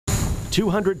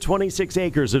226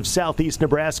 acres of southeast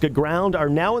Nebraska ground are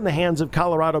now in the hands of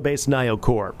Colorado-based Nio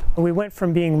Corp. We went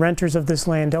from being renters of this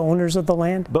land to owners of the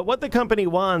land. But what the company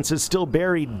wants is still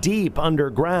buried deep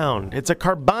underground. It's a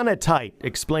carbonatite,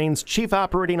 explains Chief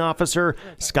Operating Officer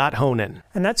Scott Honan.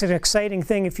 And that's an exciting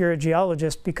thing if you're a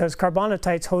geologist, because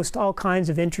carbonatites host all kinds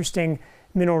of interesting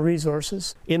mineral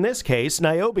resources. In this case,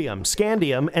 niobium,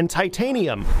 scandium, and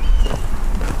titanium.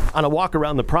 On a walk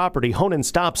around the property, Honan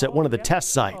stops at one of the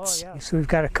test sites. So we've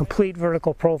got a complete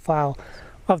vertical profile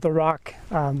of the rock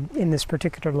in this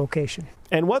particular location.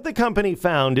 And what the company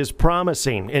found is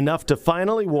promising, enough to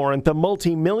finally warrant the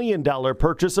multi-million-dollar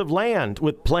purchase of land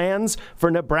with plans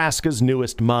for Nebraska's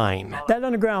newest mine. That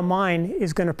underground mine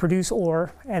is going to produce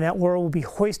ore, and that ore will be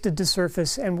hoisted to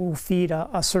surface and will feed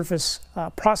a surface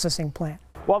processing plant.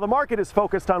 While the market is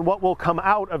focused on what will come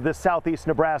out of this southeast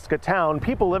Nebraska town,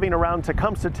 people living around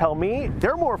Tecumseh tell me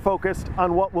they're more focused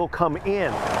on what will come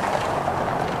in.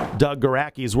 Doug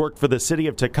Garaki's worked for the city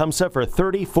of Tecumseh for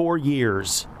 34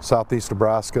 years. Southeast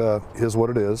Nebraska is what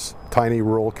it is, tiny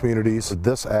rural communities.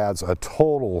 This adds a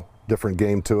total different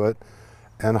game to it,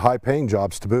 and high-paying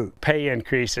jobs to boot. Pay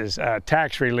increases,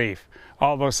 tax relief,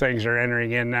 all those things are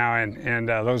entering in now, and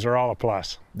those are all a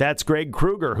plus. That's Greg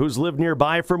Kruger, who's lived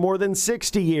nearby for more than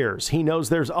 60 years. He knows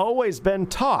there's always been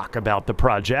talk about the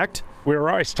project. We were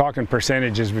always talking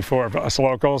percentages before, us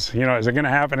locals. You know, is it going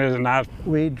to happen, is it not?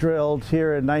 We drilled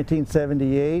here in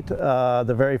 1978,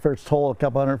 the very first hole a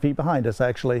couple hundred feet behind us,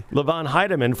 actually. Levon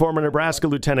Heidemann, former Nebraska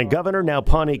Lieutenant Governor, now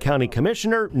Pawnee County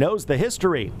Commissioner, knows the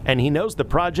history, and he knows the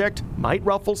project might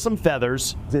ruffle some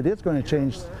feathers. It is going to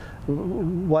change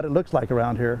what it looks like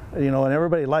around here, you know, and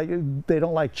everybody they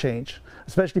don't like change,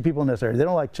 especially people in this area. They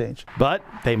don't like change. But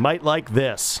they might like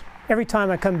this. Every time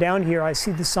I come down here, I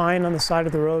see the sign on the side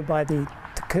of the road by the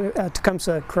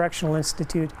Tecumseh Correctional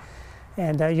Institute,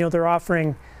 and you know, they're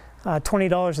offering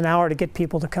 $20 an hour to get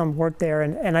people to come work there,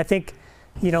 and I think,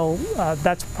 you know,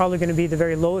 that's probably going to be the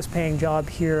very lowest paying job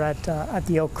here at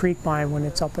the Elk Creek mine when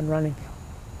it's up and running.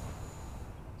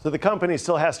 So the company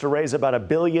still has to raise about $1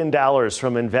 billion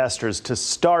from investors to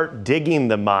start digging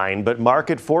the mine, but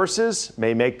market forces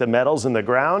may make the metals in the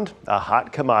ground a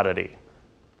hot commodity.